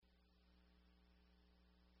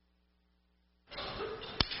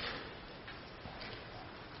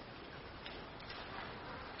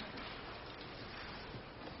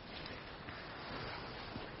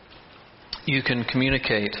You can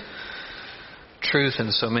communicate truth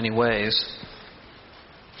in so many ways.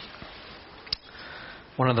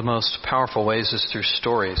 One of the most powerful ways is through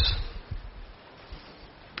stories.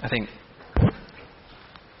 I think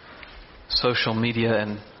social media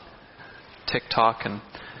and TikTok and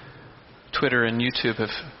Twitter and YouTube have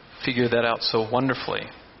figured that out so wonderfully.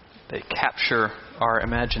 They capture our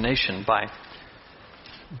imagination by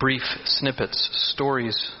brief snippets.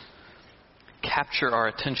 Stories capture our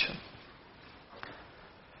attention.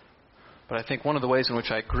 But I think one of the ways in which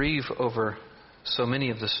I grieve over so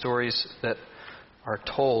many of the stories that are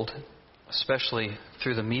told, especially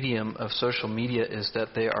through the medium of social media, is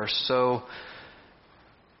that they are so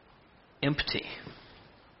empty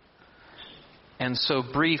and so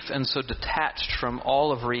brief and so detached from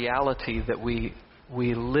all of reality that we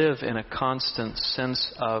live in a constant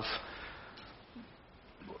sense of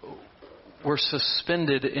we're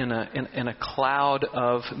suspended in a cloud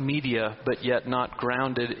of media, but yet not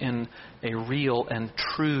grounded in a real and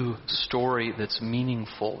true story that's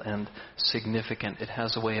meaningful and significant. It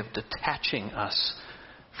has a way of detaching us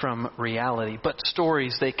from reality. But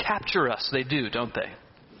stories, they capture us. They do, don't they?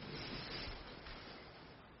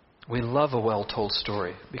 We love a well-told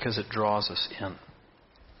story because it draws us in.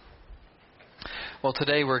 Well,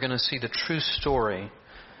 today we're going to see the true story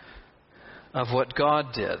of what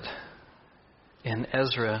God did in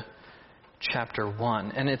Ezra chapter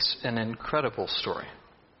 1. And it's an incredible story.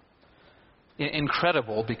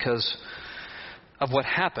 Incredible because of what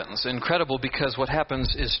happens. Incredible because what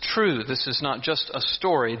happens is true. This is not just a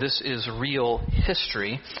story. This is real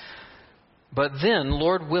history. But then,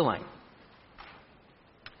 Lord willing,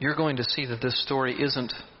 you're going to see that this story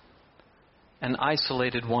isn't an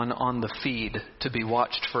isolated one on the feed to be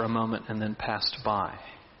watched for a moment and then passed by.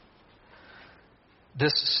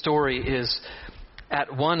 This story is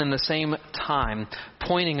at one and the same time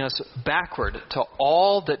pointing us backward to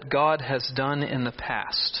all that God has done in the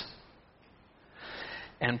past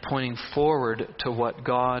and pointing forward to what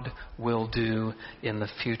God will do in the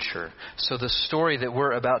future. So the story that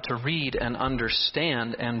we're about to read and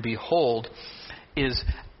understand and behold is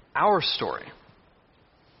our story.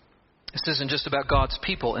 This isn't just about God's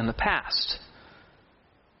people in the past.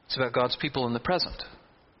 It's about God's people in the present.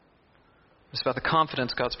 It's about the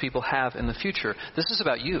confidence God's people have in the future. This is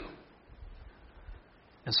about you.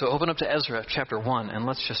 And so open up to Ezra chapter 1 and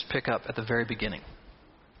let's just pick up at the very beginning.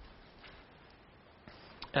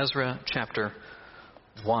 Ezra chapter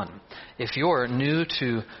 1. If you're new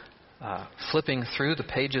to flipping through the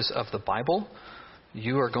pages of the Bible,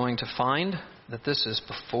 you are going to find that this is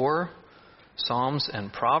before Psalms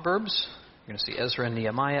and Proverbs. You're going to see Ezra,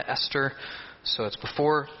 Nehemiah, Esther. So it's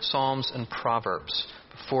before Psalms and Proverbs,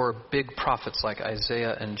 before big prophets like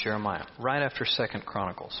Isaiah and Jeremiah, right after 2nd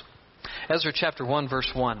Chronicles. Ezra chapter 1,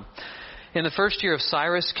 verse 1. In the first year of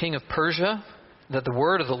Cyrus, king of Persia, that the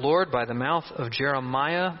word of the Lord by the mouth of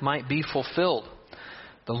Jeremiah might be fulfilled,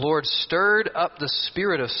 the Lord stirred up the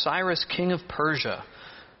spirit of Cyrus, king of Persia,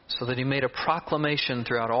 so that he made a proclamation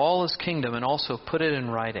throughout all his kingdom and also put it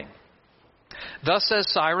in writing. Thus says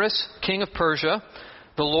Cyrus, king of Persia,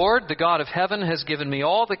 the Lord, the God of heaven, has given me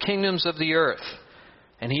all the kingdoms of the earth,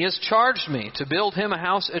 and he has charged me to build him a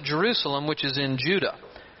house at Jerusalem, which is in Judah.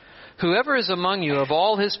 Whoever is among you of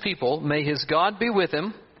all his people, may his God be with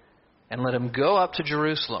him, and let him go up to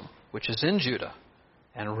Jerusalem, which is in Judah,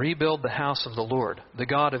 and rebuild the house of the Lord, the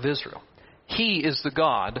God of Israel. He is the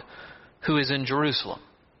God who is in Jerusalem.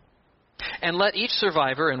 And let each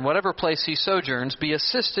survivor in whatever place he sojourns be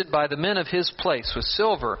assisted by the men of his place with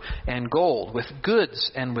silver and gold, with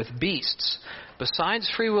goods and with beasts,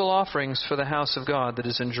 besides freewill offerings for the house of God that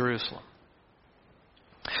is in Jerusalem.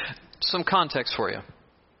 Some context for you.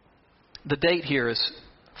 The date here is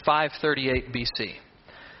 538 BC.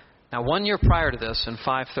 Now, 1 year prior to this, in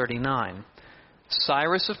 539,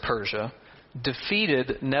 Cyrus of Persia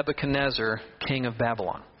defeated Nebuchadnezzar, king of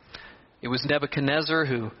Babylon. It was Nebuchadnezzar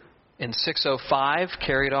who, in 605,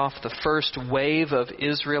 carried off the first wave of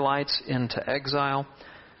Israelites into exile.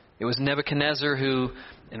 It was Nebuchadnezzar who,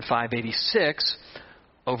 in 586,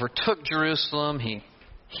 overtook Jerusalem. He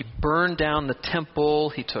burned down the temple.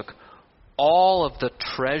 He took all of the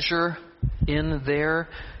treasure in there,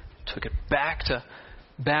 took it back to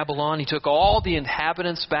Babylon. He took all the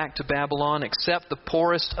inhabitants back to Babylon, except the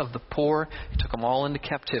poorest of the poor. He took them all into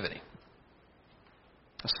captivity.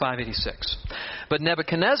 That's 586. But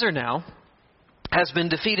Nebuchadnezzar now has been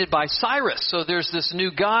defeated by Cyrus. So there's this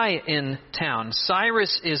new guy in town.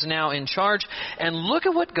 Cyrus is now in charge. And look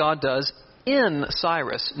at what God does in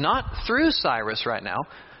Cyrus. Not through Cyrus right now,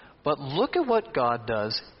 but look at what God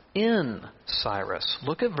does in Cyrus.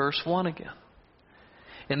 Look at verse 1 again.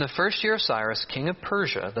 in the first year of Cyrus, king of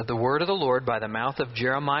Persia, that the word of the Lord by the mouth of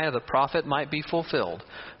Jeremiah the prophet might be fulfilled,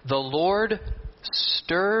 the Lord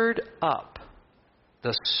stirred up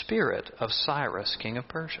the spirit of Cyrus, king of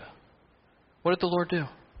Persia. What did the Lord do?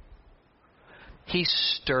 He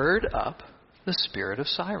stirred up the spirit of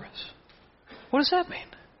Cyrus. What does that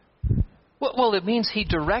mean? Well, it means he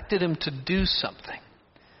directed him to do something.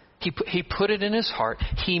 He put it in his heart.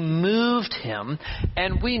 He moved him.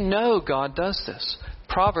 And we know God does this.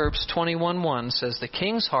 Proverbs 21:1 says, the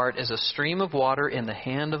king's heart is a stream of water in the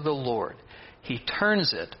hand of the Lord. He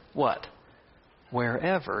turns it, what?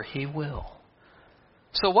 Wherever he will.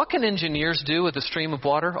 So what can engineers do with a stream of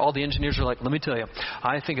water? All the engineers are like, let me tell you,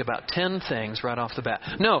 I think about 10 things right off the bat.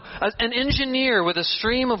 No, an engineer with a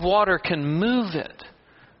stream of water can move it.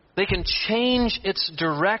 They can change its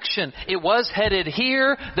direction. It was headed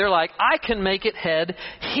here. They're like, I can make it head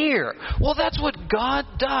here. Well, that's what God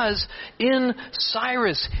does in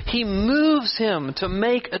Cyrus. He moves him to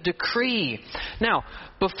make a decree. Now,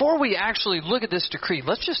 before we actually look at this decree,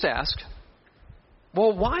 let's just ask,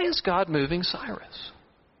 well, why is God moving Cyrus?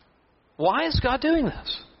 Why is God doing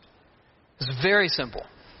this? It's very simple.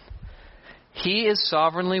 He is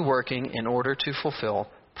sovereignly working in order to fulfill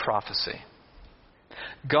prophecy.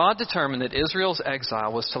 God determined that Israel's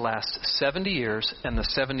exile was to last 70 years, and the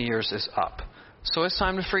 70 years is up. So it's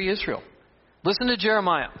time to free Israel. Listen to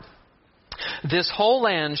Jeremiah. This whole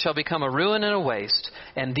land shall become a ruin and a waste,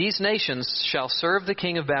 and these nations shall serve the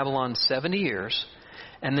king of Babylon 70 years.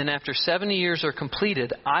 And then after 70 years are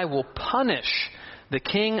completed, I will punish the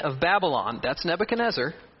king of Babylon, that's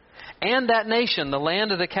Nebuchadnezzar, and that nation, the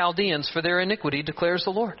land of the Chaldeans, for their iniquity, declares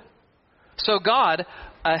the Lord. So God,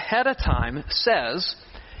 ahead of time, says,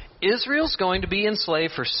 Israel's going to be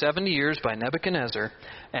enslaved for 70 years by Nebuchadnezzar,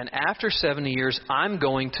 and after 70 years, I'm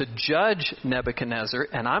going to judge Nebuchadnezzar,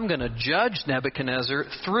 and I'm going to judge Nebuchadnezzar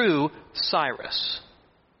through Cyrus.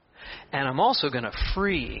 And I'm also going to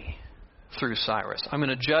free through Cyrus. I'm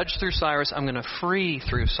going to judge through Cyrus. I'm going to free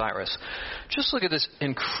through Cyrus. Just look at this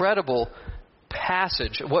incredible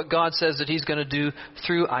passage, what God says that he's going to do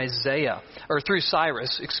through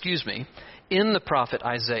Cyrus, in the prophet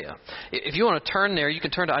Isaiah. If you want to turn there, you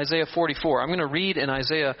can turn to Isaiah 44. I'm going to read in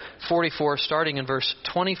Isaiah 44, starting in verse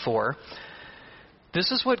 24.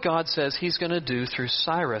 This is what God says he's going to do through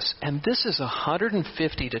Cyrus. And this is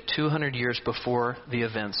 150 to 200 years before the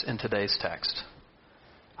events in today's text.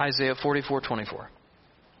 Isaiah 44:24.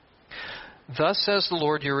 Thus says the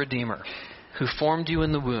Lord your Redeemer, who formed you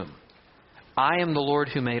in the womb. I am the Lord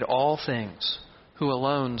who made all things, who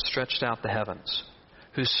alone stretched out the heavens,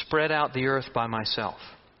 who spread out the earth by myself,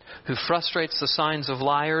 who frustrates the signs of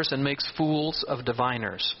liars and makes fools of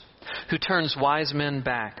diviners, who turns wise men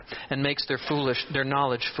back and makes their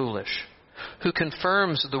knowledge foolish, who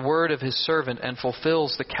confirms the word of his servant and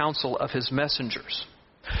fulfills the counsel of his messengers,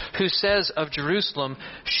 who says of Jerusalem,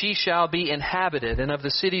 she shall be inhabited, and of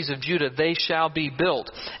the cities of Judah, they shall be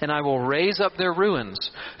built, and I will raise up their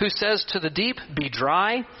ruins, who says to the deep, be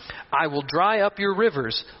dry, I will dry up your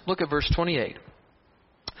rivers. Look at verse 28.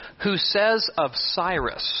 Who says of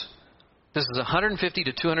Cyrus, this is 150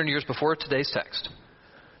 to 200 years before today's text,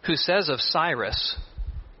 who says of Cyrus,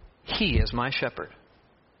 he is my shepherd,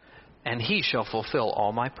 and he shall fulfill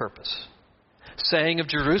all my purpose. Saying of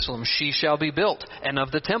Jerusalem, she shall be built, and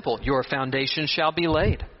of the temple, your foundation shall be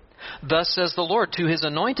laid. Thus says the Lord to his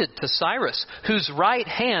anointed, to Cyrus, whose right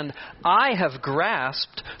hand I have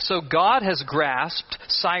grasped. So God has grasped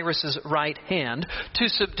Cyrus's right hand to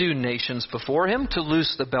subdue nations before him, to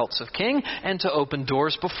loose the belts of king, and to open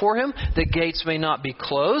doors before him, that gates may not be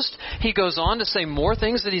closed. He goes on to say more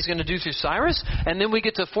things that he's going to do through Cyrus. And then we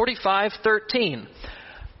get to 45:13.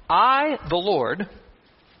 I, the Lord,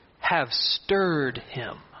 have stirred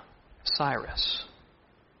him, Cyrus.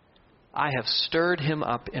 I have stirred him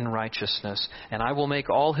up in righteousness, and I will make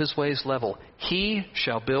all his ways level. He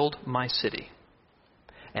shall build my city,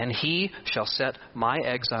 and he shall set my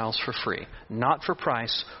exiles for free, not for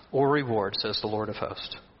price or reward, says the Lord of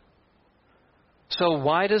hosts. So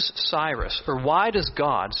why does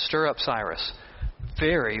God stir up Cyrus?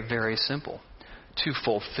 Very, very simple. To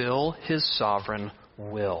fulfill his sovereign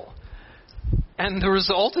will. And the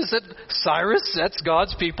result is that Cyrus sets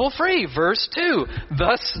God's people free. Verse 2,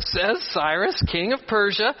 thus says Cyrus, king of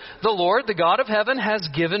Persia, the Lord, the God of heaven, has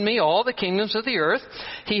given me all the kingdoms of the earth.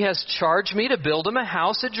 He has charged me to build him a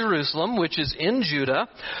house at Jerusalem, which is in Judah.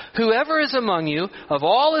 Whoever is among you, of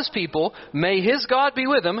all his people, may his God be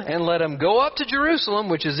with him, and let him go up to Jerusalem,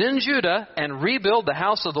 which is in Judah, and rebuild the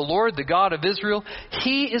house of the Lord, the God of Israel.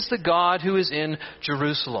 He is the God who is in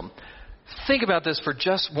Jerusalem. Think about this for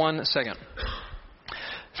just 1 second.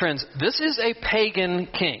 Friends, this is a pagan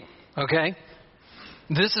king, okay?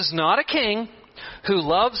 This is not a king who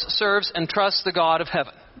loves, serves, and trusts the God of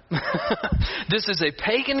heaven. This is a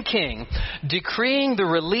pagan king decreeing the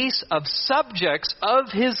release of subjects of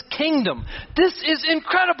his kingdom. This is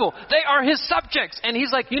incredible. They are his subjects. And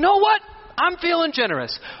he's like, you know what? I'm feeling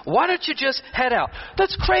generous. Why don't you just head out?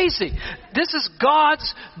 That's crazy. This is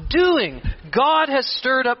God's doing. God has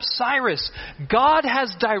stirred up Cyrus. God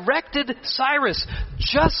has directed Cyrus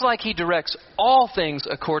just like he directs all things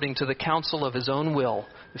according to the counsel of his own will.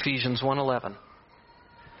 Ephesians 1:11.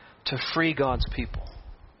 To free God's people.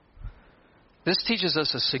 This teaches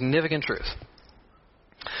us a significant truth.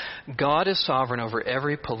 God is sovereign over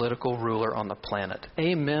every political ruler on the planet.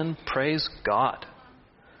 Amen. Praise God.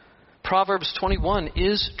 Proverbs 21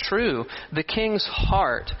 is true. The king's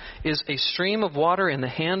heart is a stream of water in the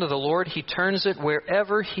hand of the Lord. He turns it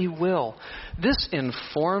wherever he will. This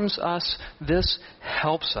informs us. This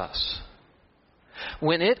helps us.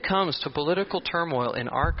 When it comes to political turmoil in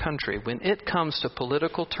our country, when it comes to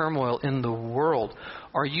political turmoil in the world,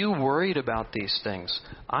 are you worried about these things?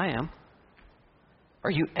 I am.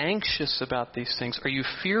 Are you anxious about these things? Are you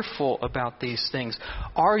fearful about these things?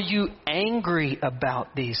 Are you angry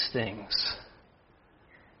about these things?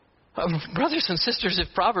 Brothers and sisters,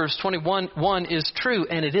 if Proverbs 21:1 is true,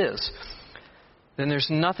 and it is, then there's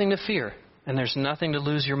nothing to fear, and there's nothing to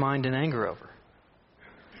lose your mind in anger over.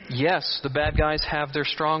 Yes, the bad guys have their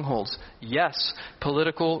strongholds. Yes,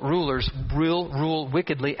 political rulers will rule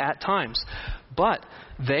wickedly at times. But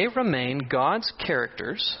they remain God's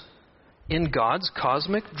characters in God's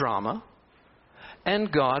cosmic drama,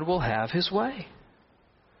 and God will have his way.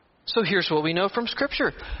 So here's what we know from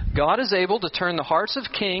Scripture. God is able to turn the hearts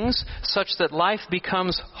of kings such that life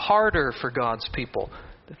becomes harder for God's people.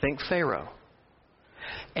 Think Pharaoh.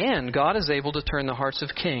 And God is able to turn the hearts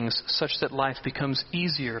of kings such that life becomes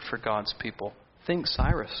easier for God's people. Think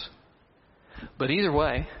Cyrus. But either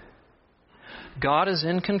way, God is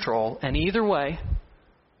in control, and either way,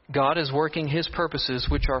 God is working his purposes,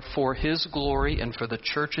 which are for his glory and for the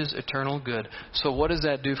church's eternal good. So what does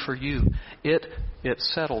that do for you? It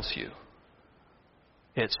settles you.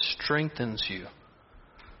 It strengthens you.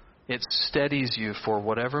 It steadies you for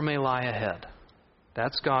whatever may lie ahead.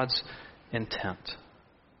 That's God's intent.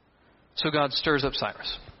 So God stirs up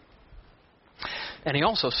Cyrus. And he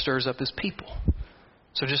also stirs up his people.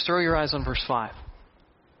 So just throw your eyes on verse 5.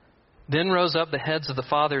 Then rose up the heads of the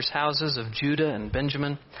fathers' houses of Judah and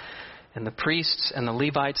Benjamin, and the priests and the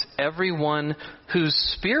Levites, every one whose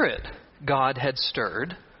spirit God had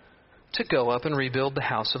stirred, to go up and rebuild the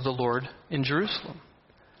house of the Lord in Jerusalem.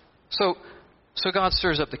 So God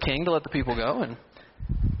stirs up the king to let the people go, and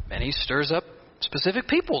he stirs up specific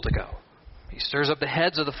people to go. He stirs up the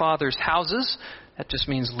heads of the fathers' houses. That just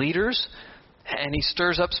means leaders. And he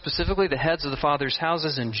stirs up specifically the heads of the fathers'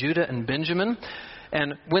 houses in Judah and Benjamin.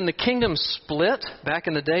 And when the kingdom split, back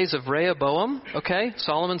in the days of Rehoboam, okay,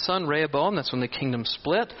 Solomon's son Rehoboam, that's when the kingdom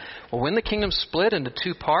split. Well, when the kingdom split into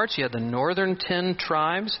two parts, you had the northern 10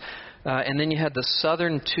 tribes, and then you had the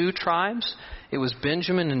southern 2 tribes. It was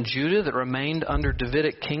Benjamin and Judah that remained under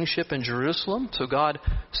Davidic kingship in Jerusalem. So God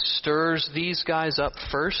stirs these guys up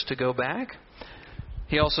first to go back.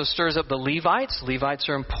 He also stirs up the Levites. Levites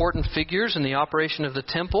are important figures in the operation of the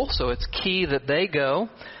temple, so it's key that they go.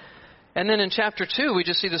 And then in chapter 2, we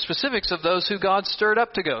just see the specifics of those who God stirred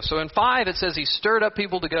up to go. So in 5, it says he stirred up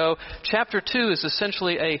people to go. Chapter 2 is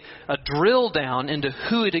essentially a drill down into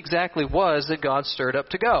who it exactly was that God stirred up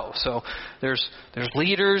to go. So there's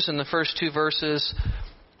leaders in the first 2 verses.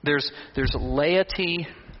 There's laity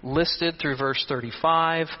listed through verse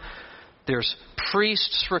 35. There's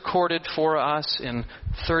priests recorded for us in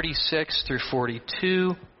 36 through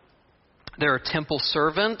 42. There are temple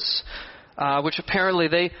servants, which apparently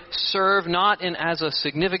they serve not in as a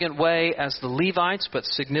significant way as the Levites, but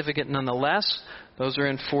significant nonetheless. Those are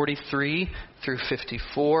in 43 through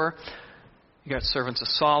 54. You got servants of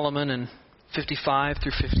Solomon in 55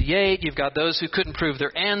 through 58. You've got those who couldn't prove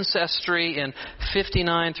their ancestry in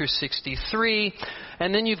 59 through 63.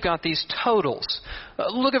 And then you've got these totals.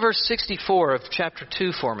 Look at verse 64 of chapter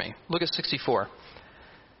 2 for me. Look at 64.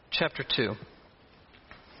 Chapter 2.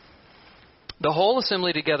 The whole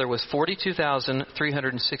assembly together was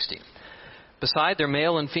 42,360, beside their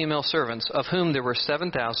male and female servants, of whom there were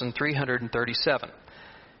 7,337.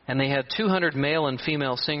 And they had 200 male and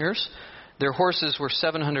female singers. Their horses were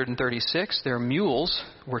 736. Their mules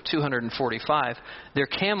were 245. Their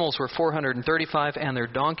camels were 435. And their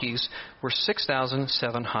donkeys were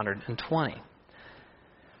 6,720.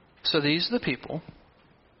 So these are the people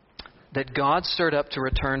that God stirred up to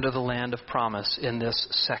return to the land of promise in this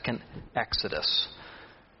second Exodus.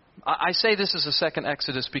 I say this is a second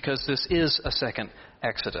Exodus because this is a second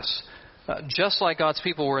Exodus. Just like God's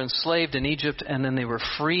people were enslaved in Egypt and then they were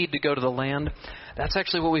freed to go to the land, that's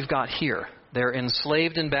actually what we've got here. They're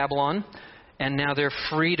enslaved in Babylon, and now they're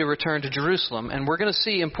free to return to Jerusalem. And we're going to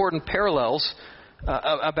see important parallels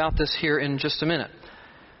about this here in just a minute.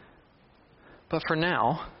 But for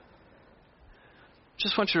now,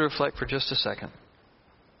 just want you to reflect for just a second.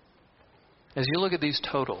 As you look at these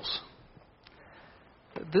totals,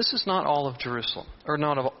 this is not all of Jerusalem, or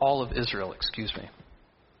not of all of Israel, excuse me.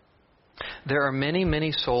 There are many,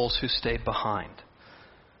 many souls who stayed behind.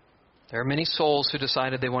 There are many souls who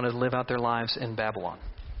decided they wanted to live out their lives in Babylon.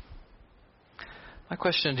 My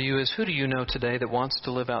question to you is, who do you know today that wants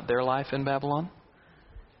to live out their life in Babylon?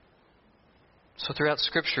 So throughout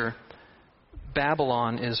Scripture,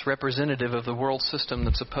 Babylon is representative of the world system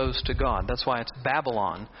that's opposed to God. That's why it's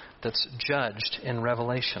Babylon that's judged in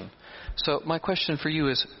Revelation. So my question for you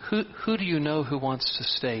is, who do you know who wants to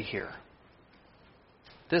stay here?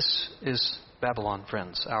 This is Babylon,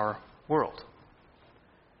 friends, our world.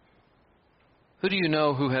 Who do you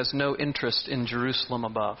know who has no interest in Jerusalem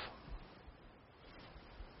above?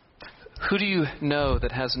 Who do you know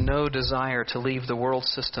that has no desire to leave the world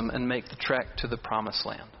system and make the trek to the promised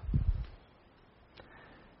land?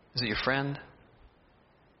 Is it your friend?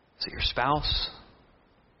 Is it your spouse?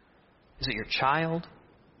 Is it your child?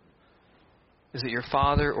 Is it your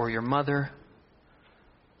father or your mother?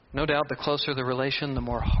 No doubt the closer the relation, the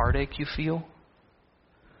more heartache you feel.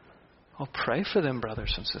 Oh, pray for them,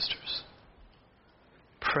 brothers and sisters.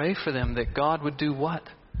 Pray for them that God would do what?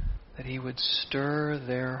 That He would stir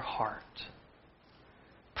their heart.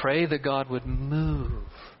 Pray that God would move.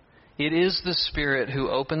 It is the Spirit who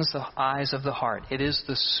opens the eyes of the heart. It is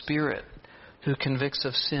the Spirit who convicts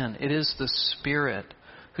of sin. It is the Spirit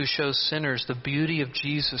who shows sinners the beauty of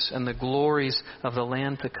Jesus and the glories of the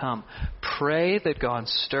land to come. Pray that God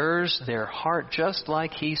stirs their heart just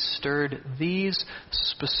like He stirred these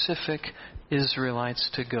specific Israelites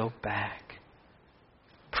to go back.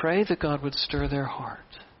 Pray that God would stir their heart.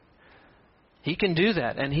 He can do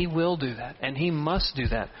that, and He will do that, and He must do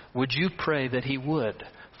that. Would you pray that He would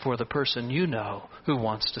for the person you know who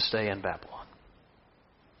wants to stay in Babylon?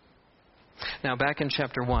 Now, back in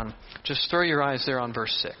chapter 1, just throw your eyes there on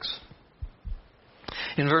verse 6.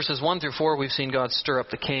 In verses 1 through 4, we've seen God stir up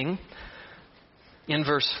the king. In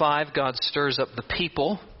verse 5, God stirs up the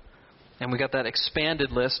people. And we got that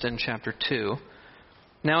expanded list in chapter 2.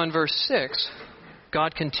 Now in verse 6,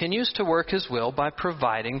 God continues to work His will by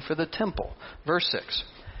providing for the temple. Verse 6.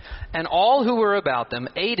 And all who were about them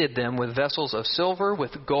aided them with vessels of silver,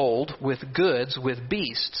 with gold, with goods, with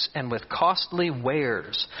beasts, and with costly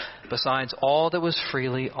wares, besides all that was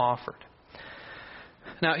freely offered.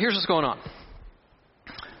 Now, here's what's going on.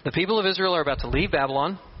 The people of Israel are about to leave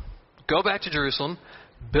Babylon, go back to Jerusalem,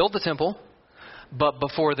 build the temple, but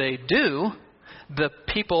before they do, the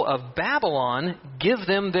people of Babylon give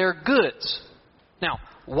them their goods. Now,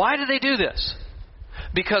 why do they do this?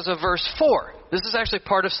 Because of verse 4. This is actually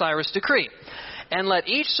part of Cyrus' decree. And let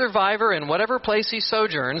each survivor in whatever place he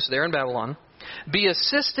sojourns, there in Babylon, be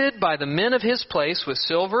assisted by the men of his place with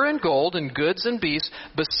silver and gold and goods and beasts,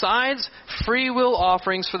 besides free will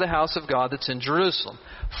offerings for the house of God that's in Jerusalem.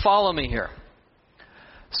 Follow me here.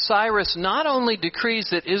 Cyrus not only decrees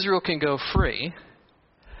that Israel can go free,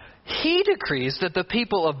 he decrees that the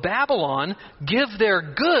people of Babylon give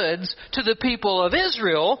their goods to the people of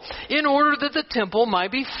Israel in order that the temple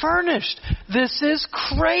might be furnished. This is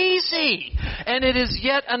crazy. And it is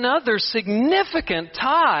yet another significant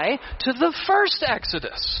tie to the first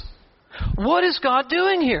Exodus. What is God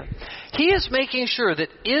doing here? He is making sure that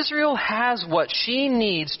Israel has what she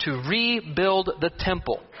needs to rebuild the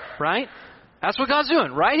temple, right? That's what God's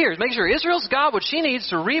doing right here. He's making sure Israel's got what she needs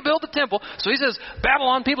to rebuild the temple. So He says,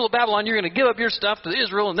 Babylon, people of Babylon, you're going to give up your stuff to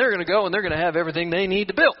Israel, and they're going to go and they're going to have everything they need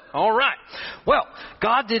to build. All right. Well,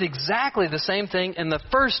 God did exactly the same thing in the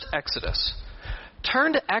first Exodus.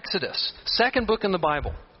 Turn to Exodus, second book in the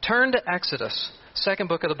Bible. Turn to Exodus, second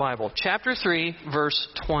book of the Bible, chapter 3, verse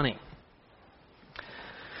 20.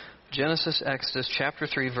 Genesis, Exodus, chapter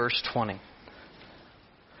 3, verse 20.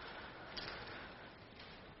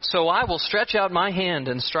 So I will stretch out my hand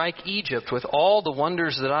and strike Egypt with all the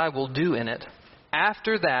wonders that I will do in it.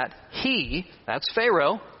 After that, he, that's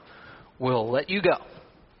Pharaoh, will let you go.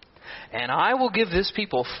 And I will give this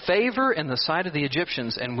people favor in the sight of the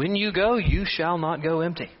Egyptians. And when you go, you shall not go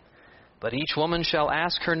empty. But each woman shall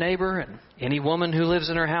ask her neighbor and any woman who lives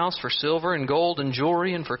in her house for silver and gold and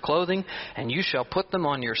jewelry and for clothing. And you shall put them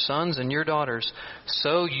on your sons and your daughters.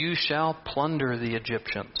 So you shall plunder the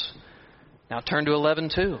Egyptians. Now turn to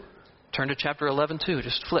 11:2. Turn to chapter 11 too.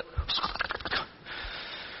 Just flip.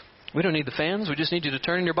 We don't need the fans. We just need you to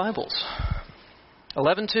turn in your Bibles.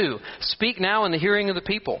 11:2. Speak now in the hearing of the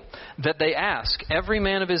people, that they ask every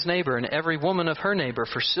man of his neighbor and every woman of her neighbor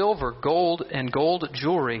for silver, gold, and gold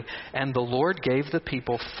jewelry. And the Lord gave the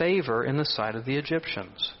people favor in the sight of the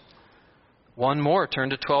Egyptians. One more. Turn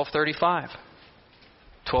to 12:35.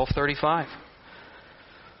 12:35.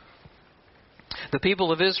 The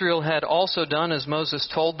people of Israel had also done as Moses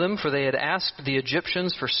told them, for they had asked the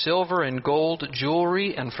Egyptians for silver and gold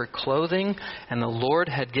jewelry and for clothing, and the Lord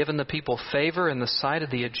had given the people favor in the sight of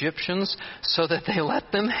the Egyptians, so that they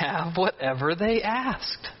let them have whatever they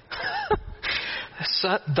asked.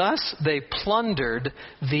 Thus they plundered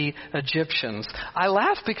the Egyptians. I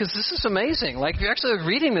laugh because this is amazing. Like, if you're actually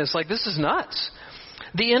reading this, like, this is nuts.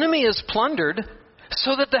 The enemy is plundered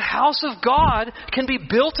so that the house of God can be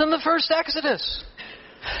built in the first Exodus.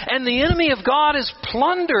 And the enemy of God is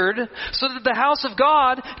plundered so that the house of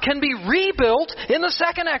God can be rebuilt in the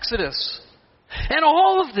second Exodus. And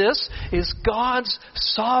all of this is God's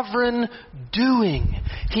sovereign doing.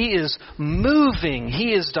 He is moving.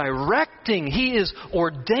 He is directing. He is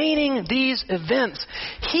ordaining these events.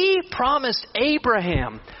 He promised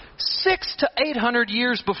Abraham 600 to 800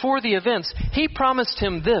 years before the events, he promised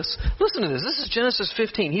him this. Listen to this. This is Genesis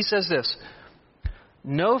 15. He says this.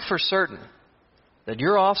 Know for certain that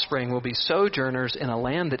your offspring will be sojourners in a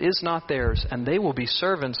land that is not theirs, and they will be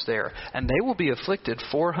servants there, and they will be afflicted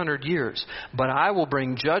 400 years. But I will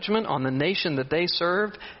bring judgment on the nation that they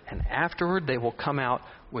serve, and afterward they will come out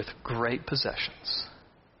with great possessions.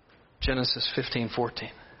 Genesis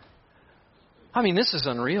 15:14. I mean, this is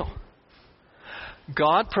unreal.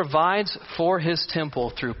 God provides for His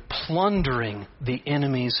temple through plundering the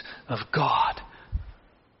enemies of God.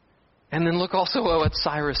 And then look also at what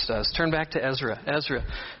Cyrus does. Turn back to Ezra. Ezra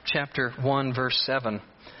chapter 1 verse 7.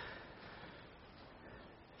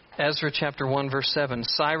 Ezra chapter 1 verse 7.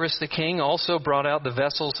 Cyrus the king also brought out the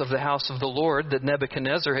vessels of the house of the Lord that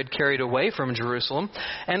Nebuchadnezzar had carried away from Jerusalem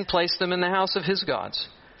and placed them in the house of his gods.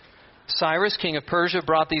 Cyrus, king of Persia,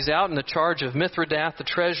 brought these out in the charge of Mithredath, the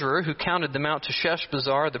treasurer, who counted them out to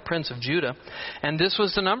Sheshbazzar, the prince of Judah. And this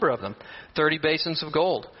was the number of them: 30 basins of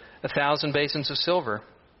gold, 1,000 basins of silver,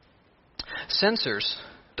 censers,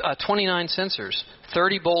 29 censers,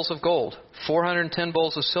 30 bowls of gold, 410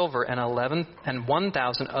 bowls of silver, and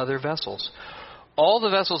 1,000 other vessels. All the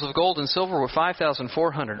vessels of gold and silver were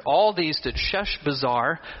 5,400. All these did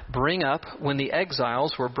Sheshbazzar bring up when the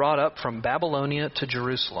exiles were brought up from Babylonia to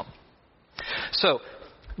Jerusalem. So,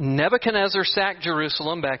 Nebuchadnezzar sacked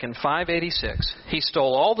Jerusalem back in 586. He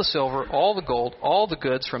stole all the silver, all the gold, all the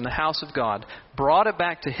goods from the house of God, brought it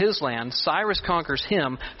back to his land. Cyrus conquers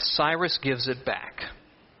him. Cyrus gives it back.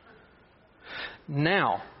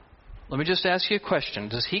 Now, let me just ask you a question.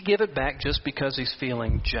 Does he give it back just because he's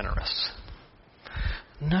feeling generous?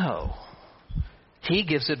 No. He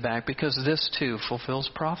gives it back because this too fulfills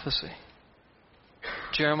prophecy.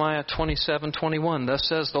 Jeremiah 27:21. Thus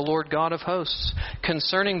says the Lord God of hosts,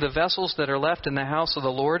 concerning the vessels that are left in the house of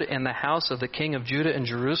the Lord and the house of the king of Judah in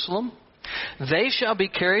Jerusalem, they shall be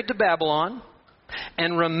carried to Babylon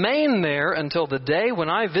and remain there until the day when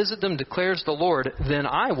I visit them, declares the Lord. Then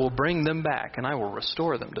I will bring them back and I will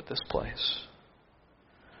restore them to this place.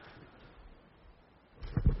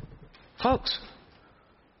 Folks,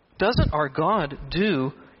 doesn't our God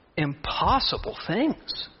do impossible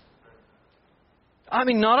things? I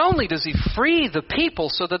mean, not only does He free the people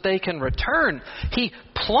so that they can return, He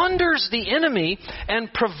plunders the enemy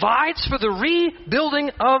and provides for the rebuilding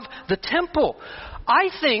of the temple. I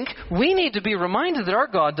think we need to be reminded that our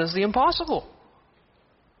God does the impossible.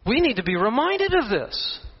 We need to be reminded of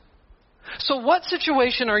this. So what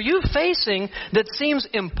situation are you facing that seems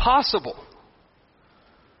impossible?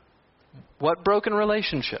 What broken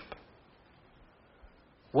relationship?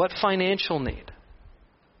 What financial need?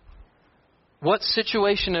 What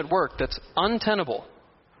situation at work that's untenable?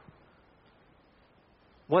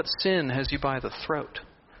 What sin has you by the throat?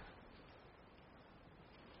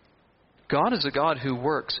 God is a God who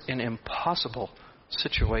works in impossible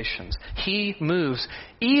situations. He moves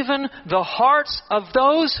even the hearts of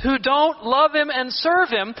those who don't love Him and serve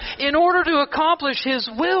Him in order to accomplish His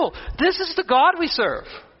will. This is the God we serve.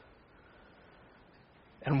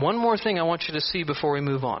 And one more thing I want you to see before we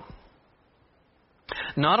move on.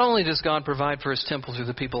 Not only does God provide for His temple through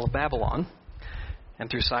the people of Babylon and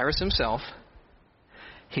through Cyrus himself,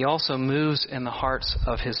 He also moves in the hearts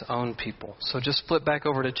of His own people. So just flip back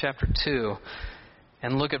over to chapter 2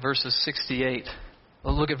 and look at verses 68.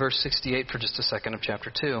 Look at verse 68 for just a second of chapter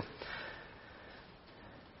 2.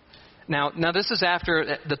 Now this is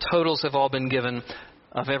after the totals have all been given.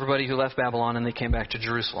 of everybody who left Babylon and they came back to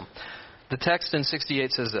Jerusalem. The text in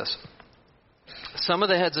 68 says this. Some of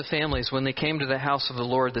the heads of families, when they came to the house of the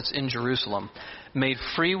Lord that's in Jerusalem, made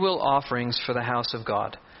free will offerings for the house of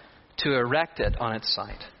God to erect it on its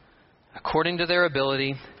site. According to their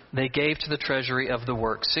ability, they gave to the treasury of the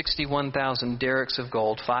work 61,000 derricks of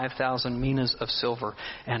gold, 5,000 minas of silver,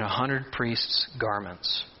 and 100 priests'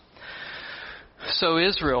 garments. So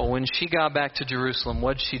Israel, when she got back to Jerusalem,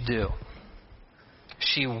 what'd she do?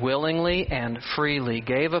 She willingly and freely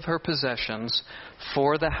gave of her possessions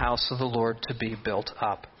for the house of the Lord to be built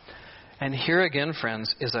up. And here again,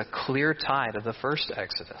 friends, is a clear tie to the first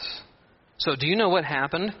Exodus. So do you know what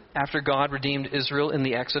happened after God redeemed Israel in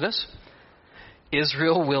the Exodus?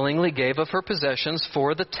 Israel willingly gave of her possessions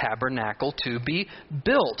for the tabernacle to be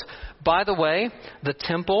built. By the way, the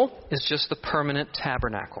temple is just the permanent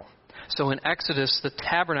tabernacle. So in Exodus, the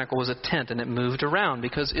tabernacle was a tent and it moved around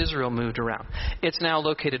because Israel moved around. It's now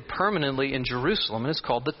located permanently in Jerusalem and it's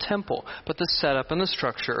called the temple. But the setup and the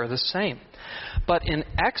structure are the same. But in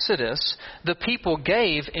Exodus, the people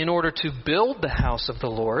gave in order to build the house of the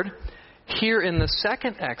Lord. Here in the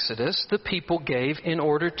second Exodus, the people gave in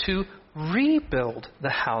order to rebuild the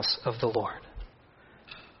house of the Lord.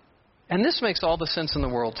 And this makes all the sense in the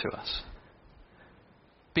world to us.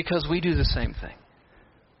 Because we do the same thing.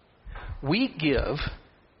 We give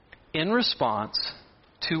in response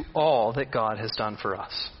to all that God has done for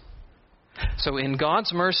us. So in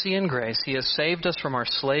God's mercy and grace, He has saved us from our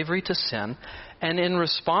slavery to sin. And in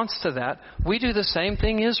response to that, we do the same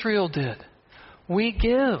thing Israel did. We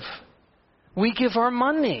give. We give our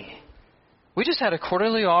money. We just had a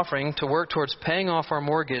quarterly offering to work towards paying off our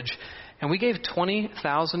mortgage, and we gave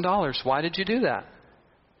 $20,000. Why did you do that?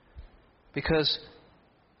 Because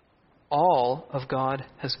of all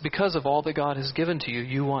that God has given to you,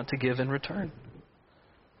 you want to give in return.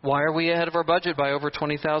 Why are we ahead of our budget by over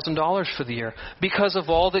 $20,000 for the year? Because of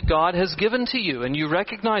all that God has given to you, and you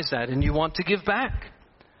recognize that, and you want to give back.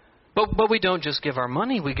 But we don't just give our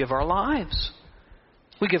money, we give our lives.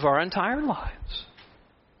 We give our entire lives.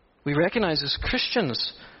 We recognize as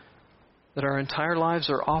Christians that our entire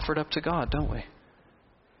lives are offered up to God, don't we?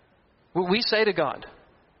 We say to God,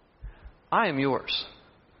 I am yours.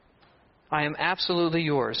 I am absolutely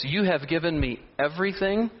yours. You have given me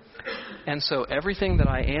everything, and so everything that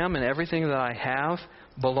I am and everything that I have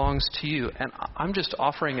belongs to you, and I'm just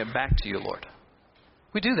offering it back to you, Lord.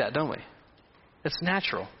 We do that, don't we? It's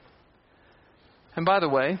natural. And by the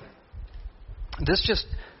way, this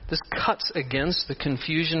cuts against the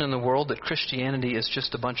confusion in the world that Christianity is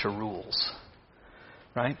just a bunch of rules,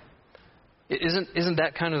 right? Isn't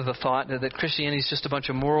that kind of the thought that Christianity is just a bunch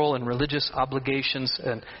of moral and religious obligations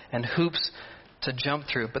and hoops to jump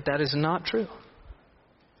through? But that is not true.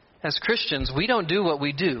 As Christians, we don't do what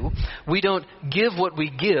we do. We don't give what we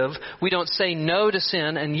give. We don't say no to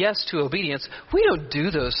sin and yes to obedience. We don't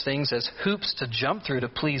do those things as hoops to jump through to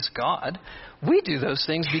please God. We do those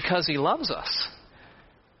things because He loves us.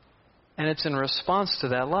 And it's in response to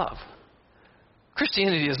that love.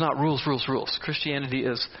 Christianity is not rules, rules, rules. Christianity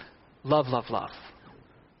is love, love, love.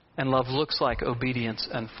 And love looks like obedience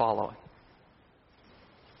and following.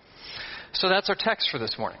 So that's our text for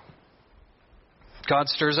this morning. God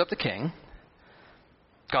stirs up the king.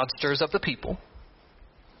 God stirs up the people.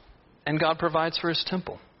 And God provides for His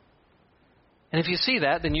temple. And if you see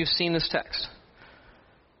that, then you've seen this text.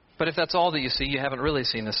 But if that's all that you see, you haven't really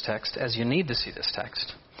seen this text as you need to see this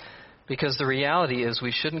text. Because the reality is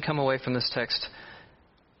we shouldn't come away from this text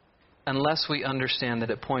unless we understand that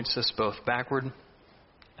it points us both backward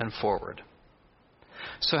and forward.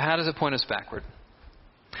 So how does it point us backward?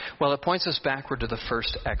 Well, it points us backward to the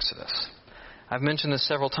first Exodus. I've mentioned this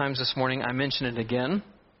several times this morning. I mention it again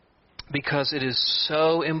because it is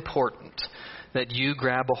so important that you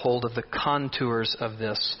grab a hold of the contours of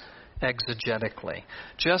this exegetically.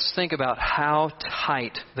 Just think about how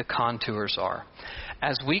tight the contours are.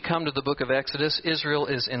 As we come to the book of Exodus, Israel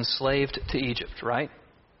is enslaved to Egypt, right?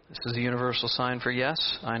 This is the universal sign for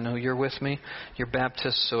yes. I know you're with me. You're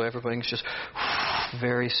Baptists, so everybody's just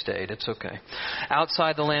very staid. It's okay.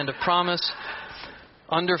 Outside the land of promise,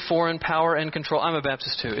 under foreign power and control. I'm a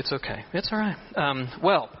Baptist too. It's okay. It's all right.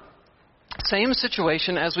 Same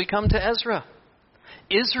situation as we come to Ezra.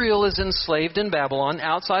 Israel is enslaved in Babylon,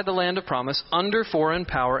 outside the land of promise, under foreign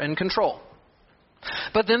power and control.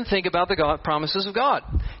 But then think about the promises of God.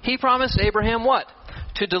 He promised Abraham what?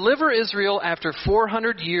 To deliver Israel after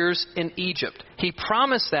 400 years in Egypt. He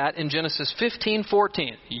promised that in Genesis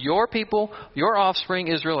 15:14. Your people, your offspring,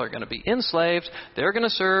 Israel, are going to be enslaved. They're going to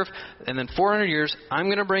serve. And then 400 years, I'm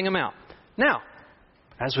going to bring them out. Now,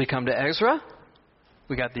 as we come to Ezra,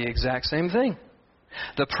 we got the exact same thing.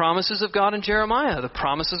 The promises of God in Jeremiah, the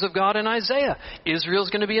promises of God in Isaiah. Israel's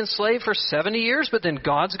going to be enslaved for 70 years, but then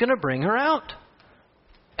God's going to bring her out.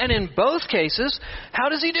 And in both cases, how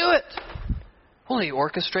does he do it? Well, he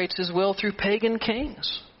orchestrates his will through pagan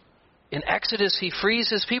kings. In Exodus, he frees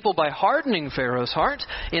his people by hardening Pharaoh's heart.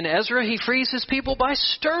 In Ezra, he frees his people by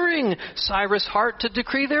stirring Cyrus' heart to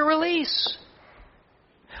decree their release.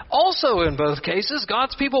 Also, in both cases,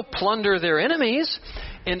 God's people plunder their enemies.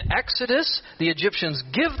 In Exodus, the Egyptians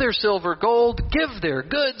give their silver, gold, give their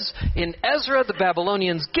goods. In Ezra, the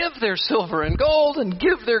Babylonians give their silver and gold and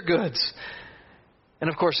give their goods. And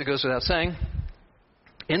of course, it goes without saying,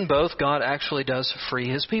 in both, God actually does free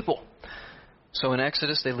his people. So in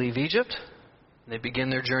Exodus, they leave Egypt. They begin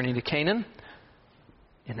their journey to Canaan.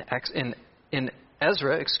 In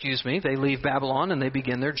Ezra, they leave Babylon and they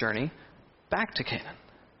begin their journey back to Canaan.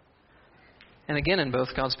 And again, in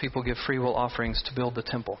both, God's people give free will offerings to build the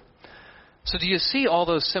temple. So do you see all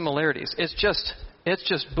those similarities? It's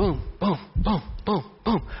just boom, boom, boom, boom,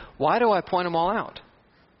 boom. Why do I point them all out?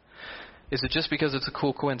 Is it just because it's a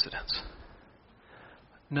cool coincidence?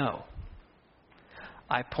 No.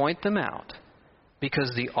 I point them out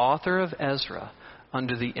because the author of Ezra,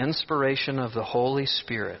 under the inspiration of the Holy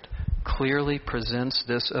Spirit, clearly presents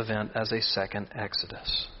this event as a second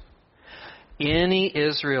Exodus. Any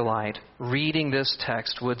Israelite reading this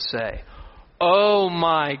text would say, "Oh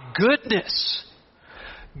my goodness!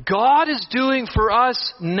 God is doing for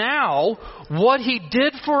us now what he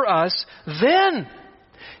did for us then.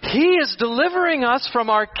 He is delivering us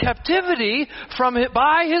from our captivity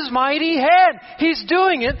by his mighty hand. He's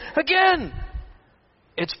doing it again."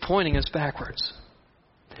 It's pointing us backwards.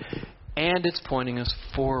 And it's pointing us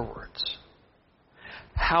forwards.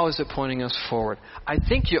 How is it pointing us forward? I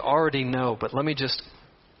think you already know, but let me just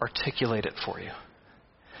articulate it for you.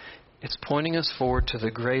 It's pointing us forward to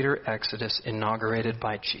the greater Exodus inaugurated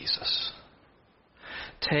by Jesus.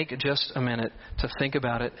 Take just a minute to think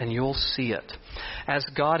about it and you'll see it. As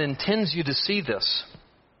God intends you to see this,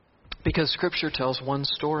 because Scripture tells one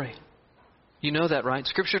story. You know that, right?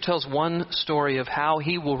 Scripture tells one story of how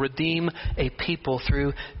he will redeem a people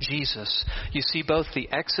through Jesus. You see, both the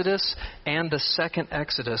Exodus and the second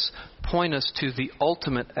Exodus point us to the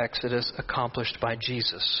ultimate Exodus accomplished by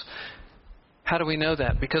Jesus. How do we know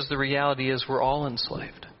that? Because the reality is we're all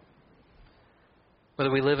enslaved.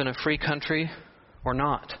 Whether we live in a free country or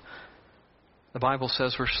not, the Bible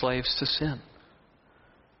says we're slaves to sin.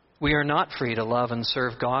 We are not free to love and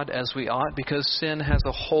serve God as we ought because sin has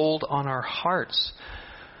a hold on our hearts.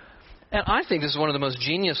 And I think this is one of the most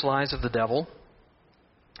genius lies of the devil.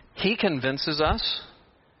 He convinces us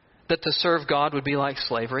that to serve God would be like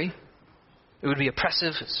slavery. It would be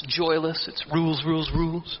oppressive, it's joyless, it's rules, rules,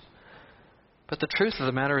 rules. But the truth of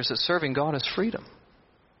the matter is that serving God is freedom.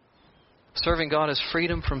 Serving God is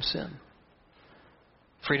freedom from sin.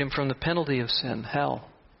 Freedom from the penalty of sin, hell.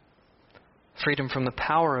 Freedom from the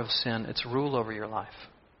power of sin, its rule over your life.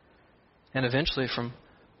 And eventually from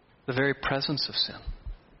the very presence of sin.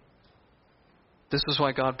 This is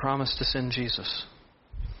why God promised to send Jesus.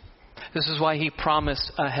 This is why he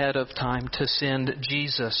promised ahead of time to send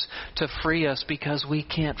Jesus to free us because we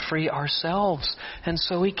can't free ourselves. And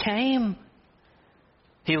so he came.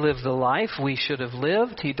 He lived the life we should have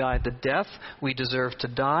lived. He died the death we deserve to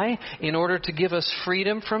die in order to give us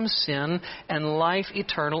freedom from sin and life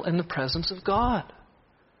eternal in the presence of God.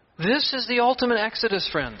 This is the ultimate Exodus,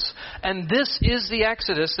 friends. And this is the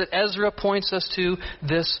Exodus that Ezra points us to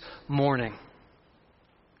this morning.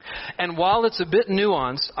 And while it's a bit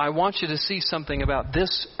nuanced, I want you to see something about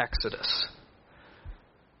this Exodus.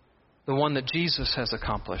 The one that Jesus has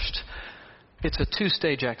accomplished. It's a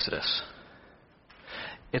two-stage Exodus.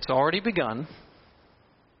 It's already begun,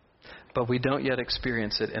 but we don't yet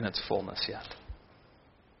experience it in its fullness yet.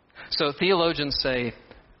 So theologians say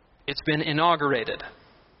it's been inaugurated.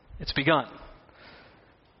 It's begun,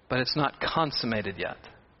 but it's not consummated yet.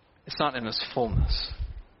 It's not in its fullness.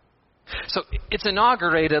 So it's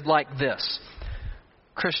inaugurated like this.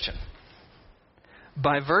 Christian,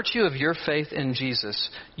 by virtue of your faith in Jesus,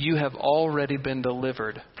 you have already been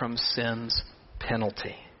delivered from sin's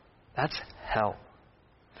penalty. That's hell.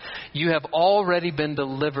 You have already been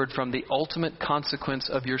delivered from the ultimate consequence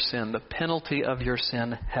of your sin, the penalty of your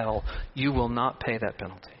sin, hell. You will not pay that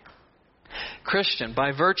penalty. Christian,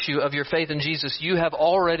 by virtue of your faith in Jesus, you have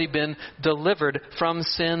already been delivered from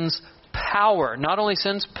sin's power. Not only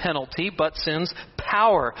sin's penalty, but sin's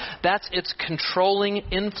power. That's its controlling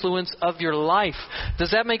influence of your life.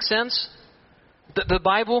 Does that make sense? The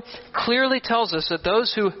Bible clearly tells us that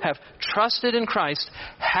those who have trusted in Christ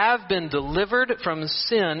have been delivered from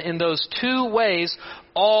sin in those two ways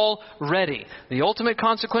already. The ultimate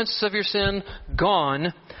consequences of your sin,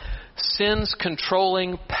 gone. Sin's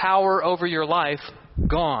controlling power over your life,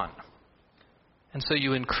 gone. And so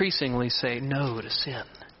you increasingly say no to sin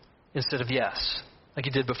instead of yes, like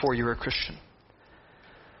you did before you were a Christian.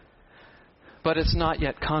 But it's not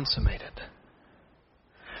yet consummated.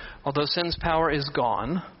 Although sin's power is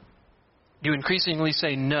gone, you increasingly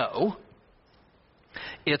say no.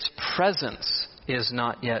 Its presence is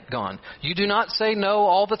not yet gone. You do not say no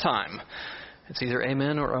all the time. It's either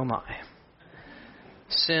amen or oh my.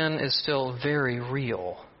 Sin is still very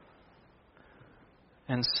real.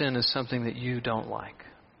 And sin is something that you don't like.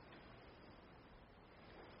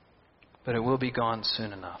 But it will be gone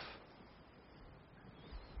soon enough.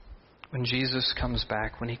 When Jesus comes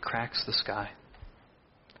back, when He cracks the sky,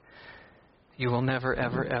 you will never,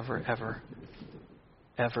 ever, ever, ever,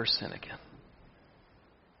 ever sin again.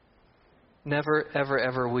 Never, ever,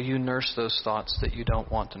 ever will you nurse those thoughts that you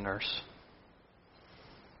don't want to nurse.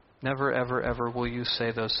 Never, ever, ever will you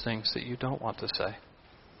say those things that you don't want to say.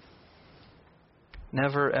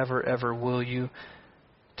 Never, ever, ever will you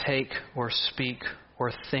take or speak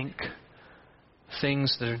or think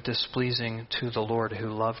things that are displeasing to the Lord who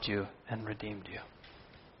loved you and redeemed you.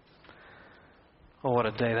 Oh, what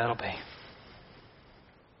a day that'll be.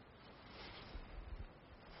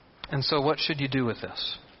 And so what should you do with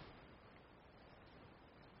this?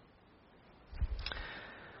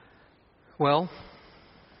 Well,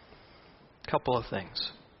 a couple of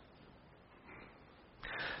things.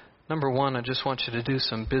 Number one, I just want you to do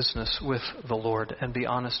some business with the Lord and be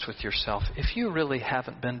honest with yourself. If you really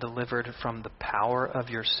haven't been delivered from the power of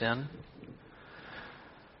your sin,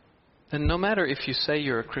 then no matter if you say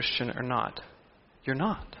you're a Christian or not, you're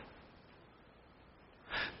not.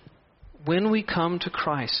 When we come to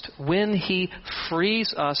Christ, when He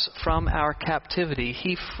frees us from our captivity,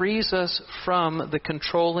 He frees us from the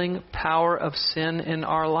controlling power of sin in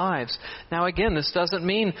our lives. Now again, this doesn't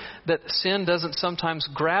mean that sin doesn't sometimes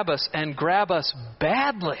grab us and grab us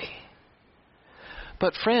badly.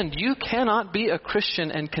 But friend, you cannot be a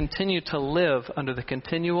Christian and continue to live under the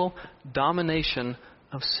continual domination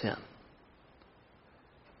of sin.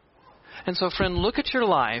 And so friend, look at your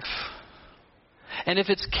life. And if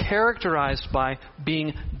it's characterized by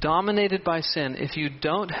being dominated by sin, if you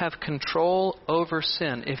don't have control over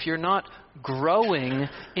sin, if you're not growing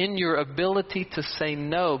in your ability to say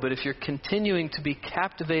no, but if you're continuing to be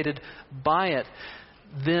captivated by it,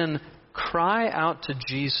 then cry out to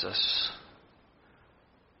Jesus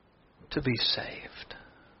to be saved.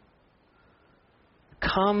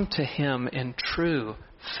 Come to Him in true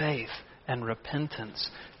faith and repentance.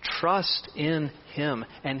 Trust in Him,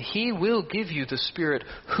 and He will give you the Spirit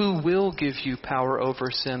who will give you power over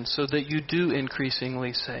sin so that you do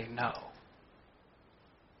increasingly say no.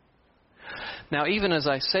 Now, even as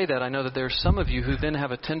I say that, I know that there are some of you who then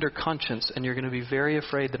have a tender conscience, and you're going to be very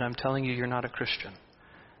afraid that I'm telling you you're not a Christian.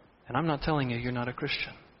 And I'm not telling you you're not a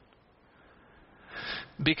Christian.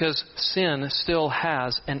 Because sin still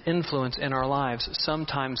has an influence in our lives,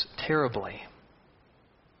 sometimes terribly.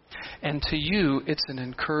 And to you, it's an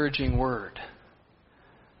encouraging word.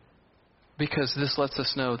 Because this lets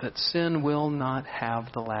us know that sin will not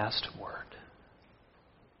have the last word.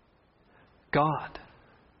 God,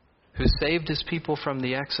 who saved His people from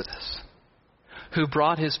the Exodus, who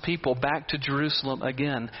brought His people back to Jerusalem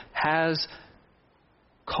again, has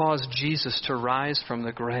caused Jesus to rise from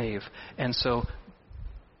the grave. And so,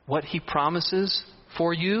 what He promises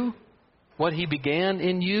for you, what He began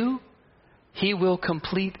in you, He will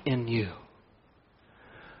complete in you.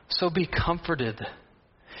 So be comforted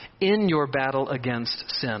in your battle against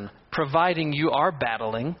sin, providing you are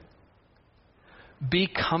battling. Be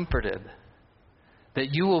comforted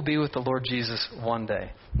that you will be with the Lord Jesus one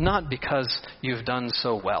day. Not because you've done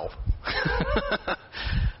so well,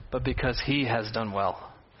 but because He has done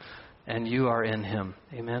well, and you are in Him.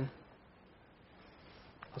 Amen?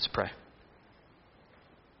 Let's pray.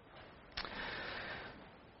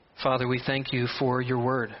 Father, we thank You for Your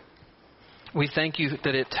word. We thank You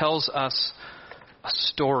that it tells us a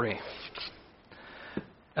story,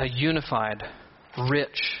 a unified,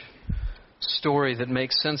 rich story that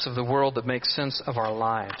makes sense of the world, that makes sense of our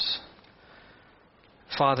lives.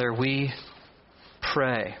 Father, we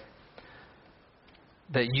pray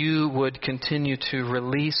that You would continue to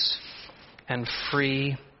release and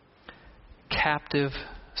free captive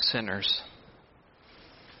sinners,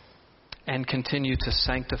 and continue to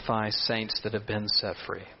sanctify saints that have been set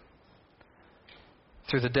free.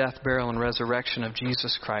 Through the death, burial, and resurrection of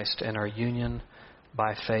Jesus Christ and our union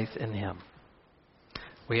by faith in Him.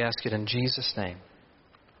 We ask it in Jesus' name.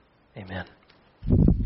 Amen.